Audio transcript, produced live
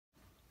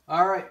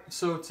Alright,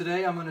 so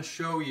today I'm going to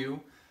show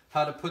you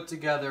how to put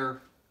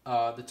together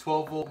the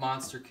 12-volt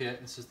Monster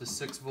kit. This is the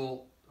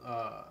 6-volt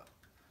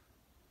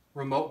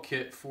remote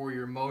kit for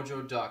your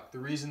Mojo duck. The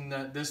reason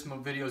that this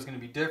video is going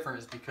to be different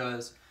is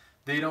because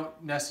they don't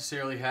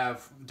necessarily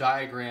have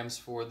diagrams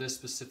for this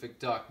specific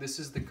duck. This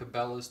is the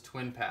Cabela's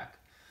twin pack.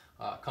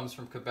 Comes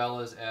from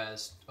Cabela's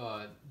as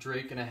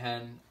Drake and a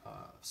hen.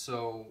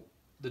 So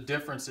the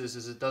difference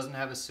is it doesn't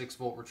have a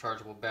 6-volt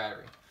rechargeable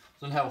battery.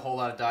 It doesn't have a whole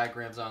lot of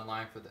diagrams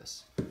online for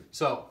this.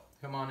 So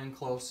come on in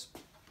close.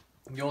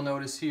 You'll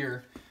notice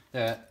here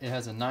that it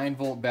has a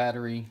 9-volt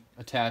battery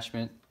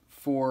attachment.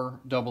 4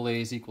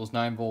 AA's equals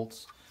 9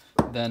 volts.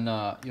 Then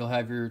you'll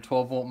have your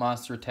 12-volt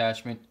Monster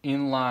attachment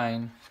in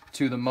line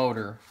to the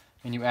motor,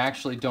 and you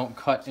actually don't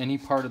cut any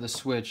part of the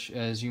switch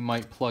as you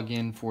might plug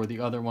in for the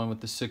other one with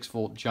the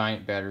 6-volt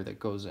giant battery that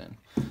goes in.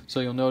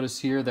 So you'll notice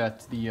here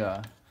that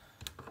the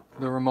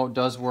remote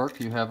does work.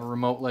 You have a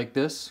remote like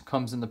this,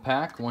 comes in the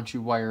pack. Once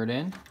you wire it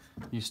in,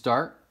 you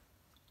start,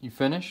 you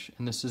finish,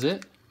 and this is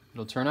it.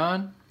 It'll turn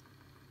on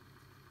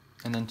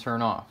and then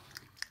turn off.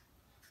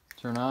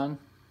 Turn on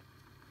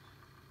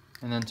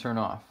and then turn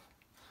off.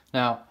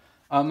 Now,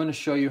 I'm going to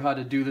show you how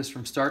to do this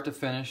from start to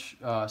finish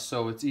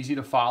so it's easy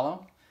to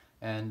follow,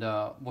 and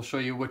we'll show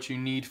you what you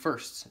need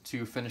first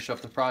to finish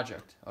up the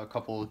project. A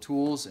couple of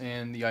tools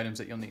and the items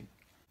that you'll need.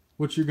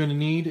 What you're going to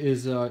need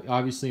is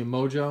obviously a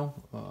Mojo.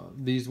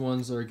 These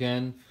ones are,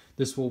 again,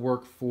 this will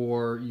work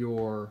for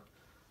your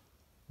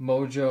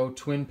Mojo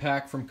twin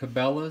pack from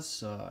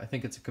Cabela's. I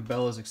think it's a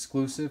Cabela's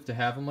exclusive to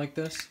have them like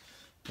this.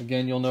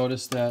 Again, you'll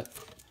notice that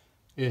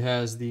it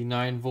has the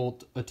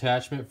 9-volt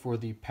attachment for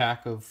the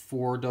pack of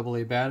 4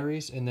 AA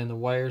batteries, and then the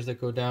wires that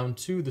go down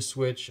to the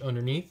switch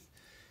underneath,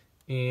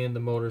 and the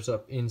motor's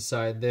up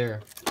inside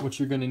there. What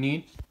you're going to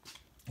need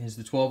is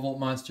the 12-volt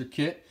Monster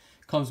kit.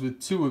 Comes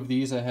with 2 of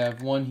these. I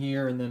have one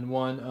here and then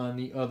one on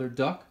the other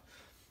duck.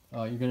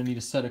 You're going to need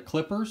a set of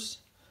clippers.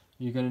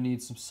 You're going to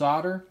need some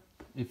solder.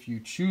 If you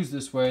choose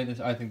this way,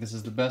 I think this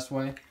is the best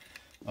way.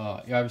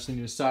 You obviously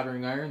need a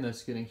soldering iron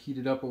that's getting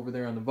heated up over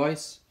there on the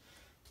vise.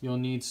 You'll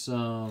need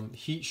some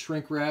heat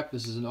shrink wrap.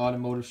 This is an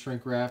automotive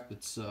shrink wrap.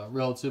 It's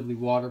relatively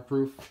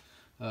waterproof.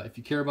 If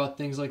you care about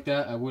things like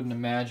that, I wouldn't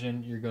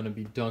imagine you're going to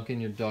be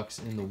dunking your ducks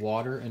in the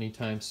water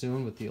anytime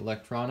soon with the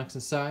electronics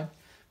inside.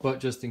 But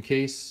just in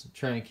case,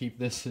 try and keep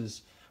this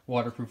as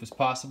waterproof as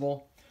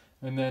possible.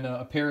 And then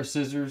a pair of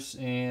scissors,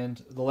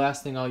 and the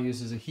last thing I'll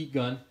use is a heat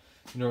gun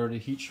in order to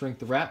heat shrink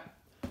the wrap.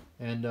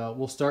 And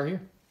we'll start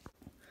here.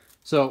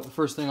 So the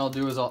first thing I'll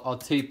do is I'll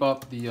tape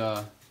up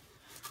the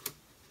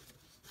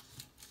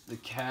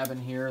cabin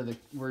here,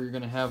 where you're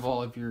going to have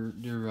all of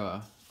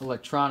your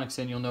electronics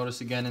in. You'll notice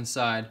again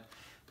inside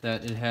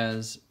that it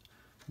has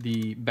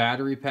the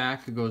battery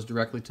pack. It goes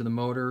directly to the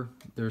motor.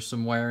 There's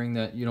some wiring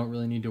that you don't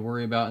really need to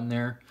worry about in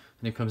there,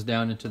 and it comes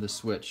down into the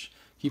switch.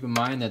 Keep in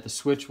mind that the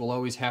switch will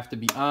always have to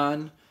be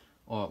on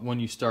when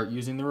you start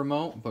using the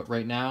remote, but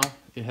right now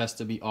it has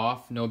to be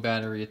off, no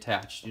battery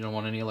attached. You don't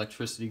want any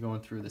electricity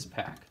going through this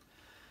pack.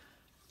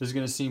 This is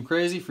going to seem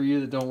crazy for you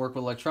that don't work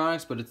with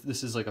electronics, but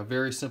this is like a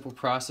very simple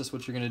process.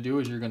 What you're going to do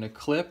is you're going to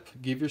clip,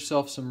 give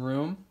yourself some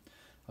room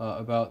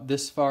about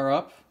this far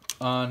up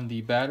on the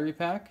battery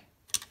pack.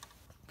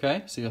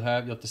 Okay, so you'll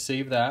have to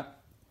save that.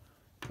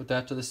 Put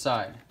that to the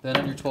side. Then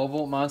on your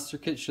 12-volt Monster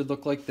kit should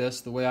look like this.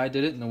 The way I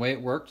did it and the way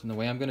it worked and the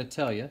way I'm going to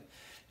tell you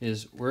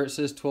is where it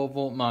says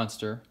 12-volt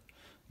Monster,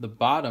 the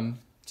bottom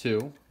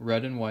 2,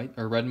 red and white,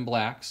 or red and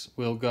blacks,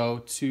 will go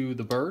to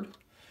the bird.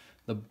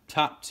 The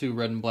top 2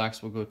 red and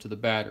blacks will go to the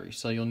battery.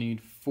 So you'll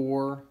need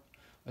 4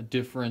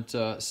 different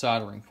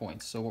soldering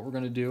points. So what we're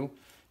going to do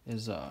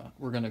is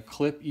we're going to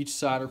clip each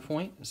solder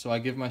point. So I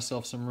give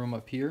myself some room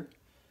up here.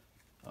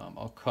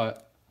 I'll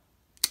cut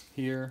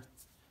here.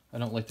 I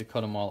don't like to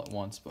cut them all at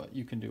once, but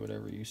you can do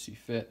whatever you see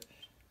fit.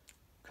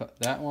 Cut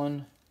that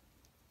one.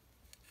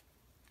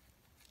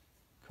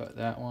 Cut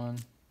that one.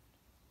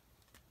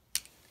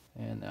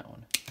 And that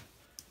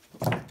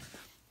one.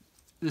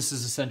 This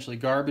is essentially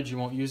garbage. You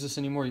won't use this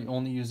anymore. You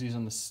only use these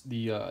on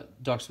the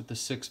ducks with the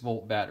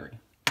 6-volt battery.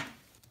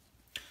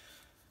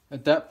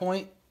 At that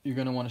point, you're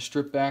going to want to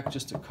strip back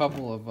just a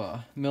couple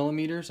of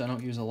millimeters. I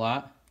don't use a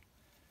lot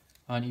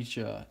on each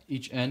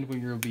end where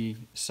you'll be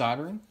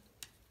soldering.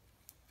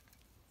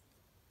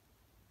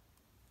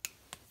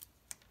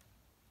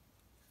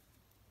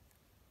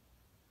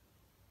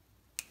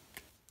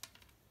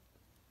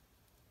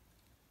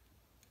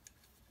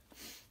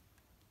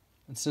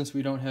 And since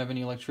we don't have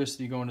any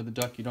electricity going to the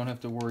duck, you don't have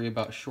to worry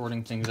about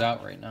shorting things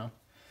out right now.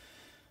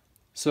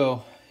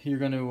 So you're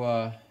going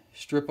to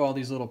strip all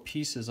these little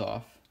pieces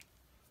off.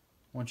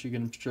 Once you get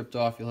them stripped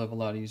off, you'll have a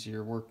lot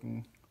easier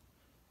working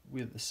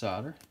with the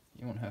solder.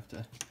 You won't have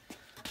to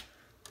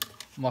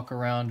muck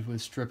around with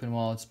stripping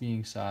while it's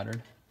being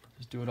soldered.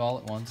 Just do it all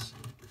at once.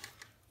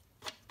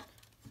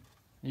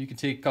 You can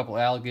take a couple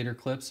alligator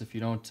clips if you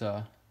don't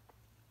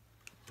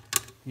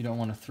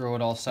want to throw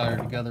it all soldered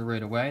together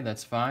right away.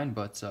 That's fine,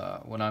 but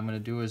what I'm going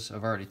to do is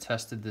I've already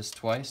tested this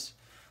twice,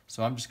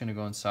 so I'm just going to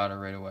go and solder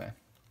right away.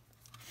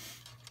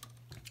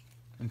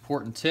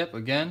 Important tip,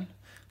 again,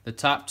 the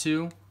top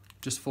two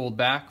just fold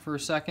back for a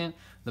second.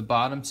 The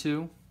bottom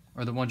two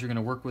are the ones you're going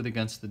to work with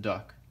against the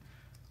duck.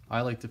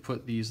 I like to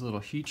put these little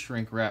heat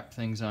shrink wrap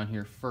things on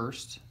here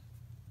first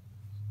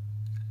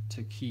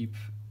to keep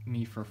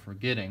me from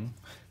forgetting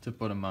to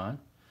put them on.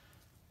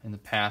 In the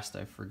past,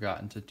 I've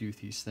forgotten to do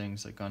these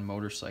things like on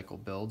motorcycle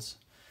builds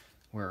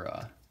where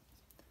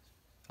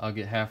I'll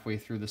get halfway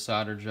through the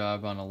solder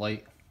job on a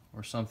light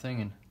or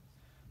something and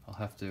I'll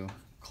have to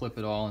clip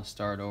it all and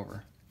start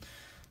over.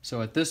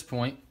 So at this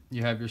point,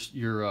 you have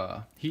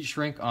your heat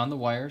shrink on the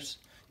wires.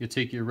 You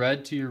take your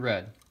red to your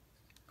red.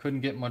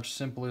 Couldn't get much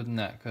simpler than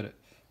that, could it?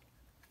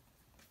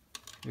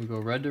 You go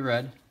red to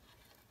red.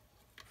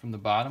 From the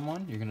bottom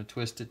one, you're going to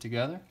twist it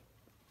together.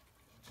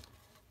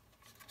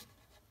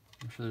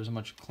 I'm sure there's a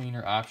much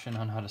cleaner option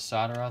on how to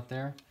solder out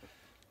there,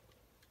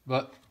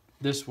 but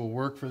this will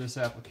work for this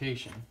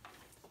application.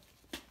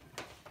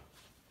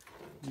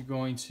 You're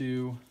going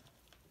to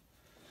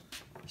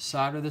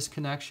solder this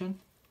connection.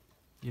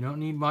 You don't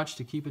need much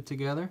to keep it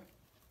together.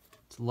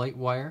 It's light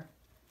wire.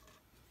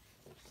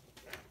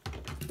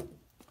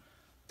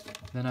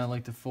 Then I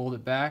like to fold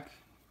it back.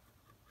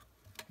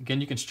 Again,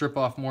 you can strip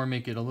off more,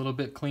 make it a little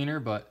bit cleaner,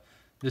 but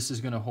this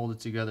is going to hold it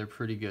together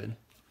pretty good.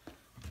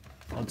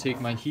 I'll take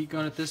my heat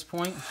gun at this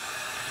point,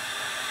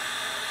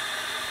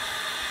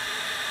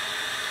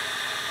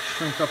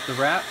 shrink up the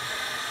wrap.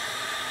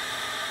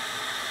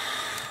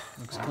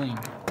 Looks clean.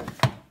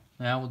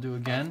 Now we'll do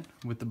again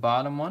with the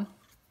bottom one.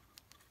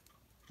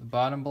 The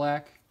bottom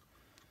black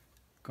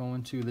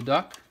going to the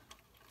duck.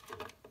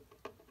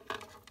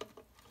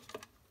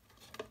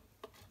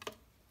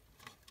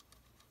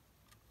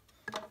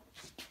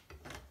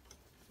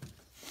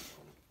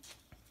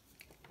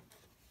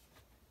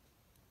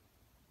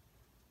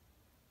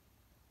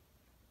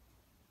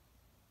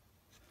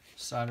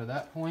 Solder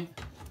that point.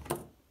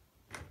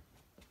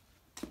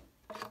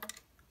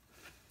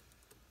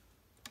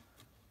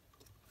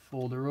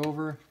 Fold her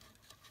over.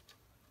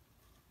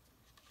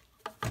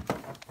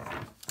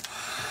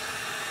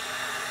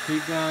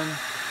 Heat gun.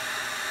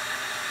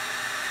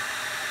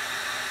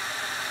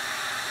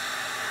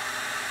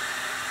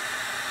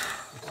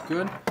 Looks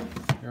good.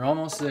 You're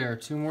almost there.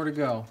 Two more to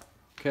go.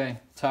 Okay,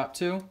 top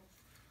two.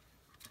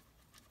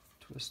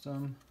 Twist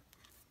them.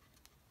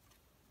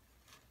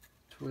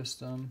 Twist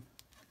them.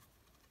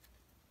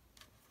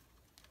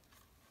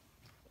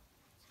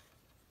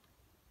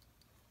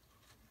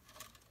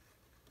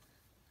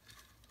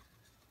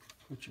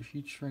 Put your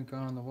heat shrink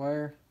on the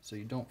wire so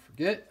you don't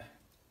forget.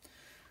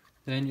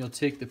 Then you'll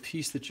take the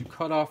piece that you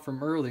cut off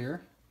from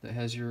earlier that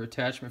has your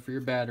attachment for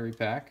your battery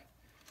pack,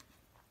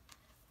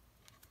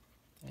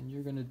 and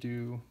you're going to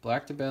do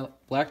black to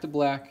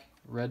black,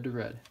 red to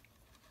red,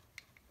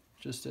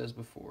 just as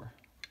before.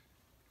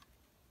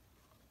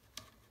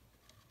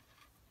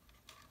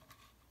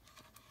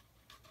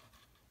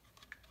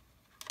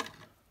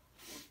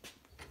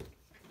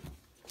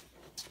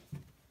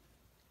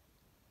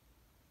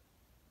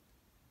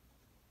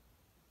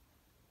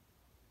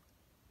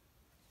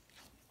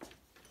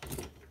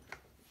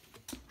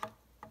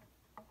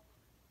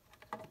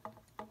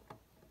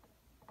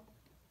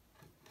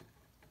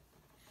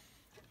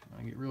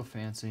 Get real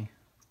fancy.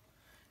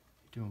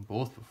 You're doing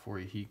both before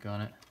you heat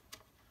gun it.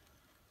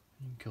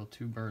 You can kill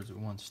two birds with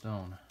one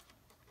stone.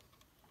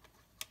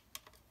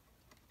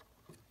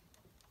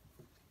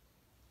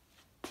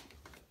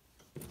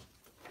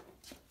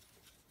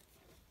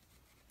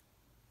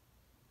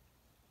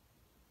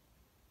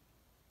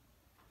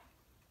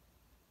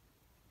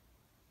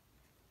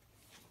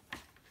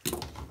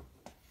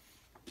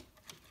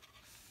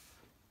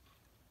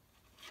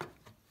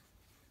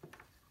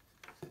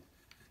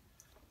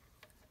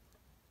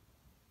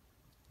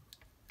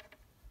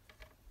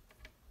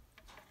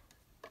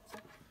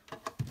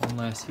 One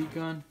last heat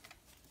gun.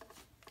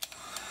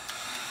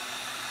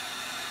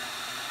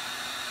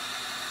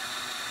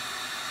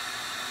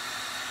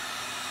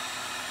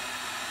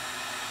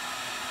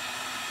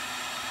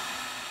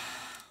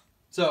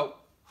 So,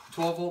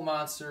 12-volt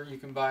Monster, you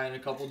can buy it in a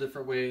couple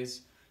different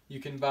ways. You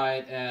can buy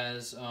it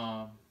as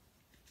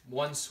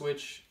one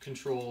switch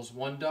controls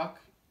one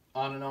duck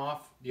on and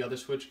off. The other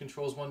switch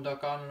controls one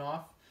duck on and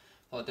off.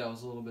 Thought that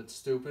was a little bit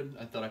stupid.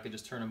 I thought I could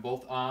just turn them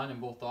both on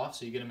and both off,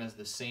 so you get them as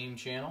the same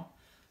channel.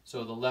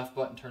 So the left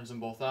button turns them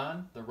both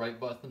on, the right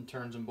button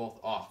turns them both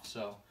off.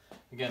 So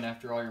again,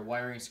 after all your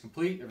wiring is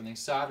complete, everything's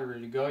soldered,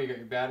 ready to go, you got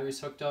your batteries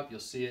hooked up, you'll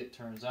see it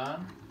turns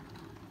on,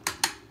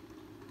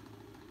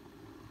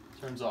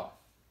 turns off,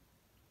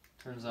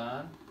 turns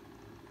on,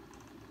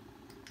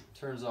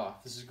 turns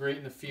off. This is great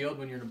in the field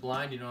when you're in a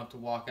blind. You don't have to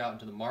walk out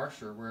into the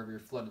marsh or wherever your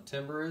flooded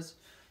timber is.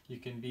 You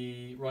can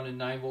be running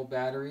 9-volt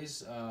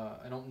batteries.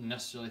 I don't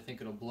necessarily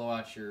think it'll blow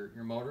out your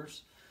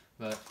motors,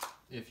 but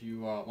if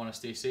you want to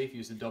stay safe,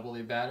 use the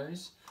AA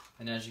batteries.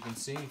 And as you can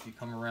see, if you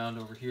come around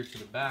over here to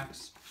the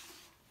backs,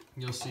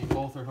 you'll see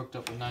both are hooked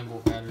up with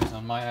 9-volt batteries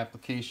on my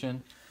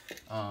application.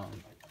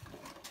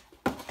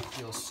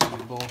 You'll see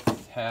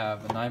both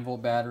have a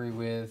 9-volt battery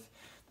with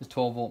the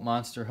 12-volt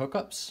Monster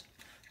hookups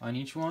on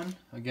each one.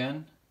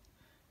 Again,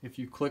 if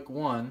you click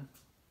one,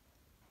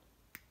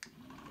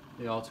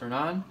 they all turn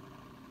on.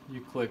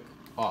 You click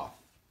off,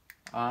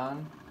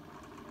 on,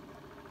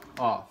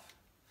 off.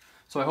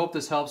 So I hope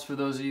this helps for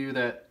those of you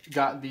that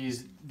got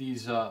these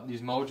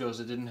Mojos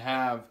that didn't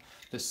have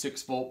the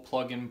 6-volt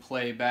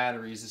plug-and-play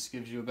batteries. This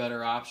gives you a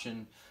better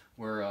option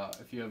where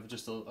if you have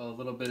just a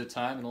little bit of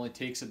time, it only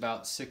takes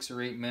about 6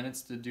 or 8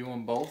 minutes to do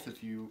them both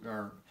if you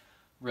are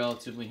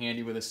relatively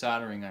handy with a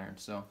soldering iron.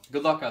 So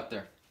good luck out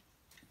there.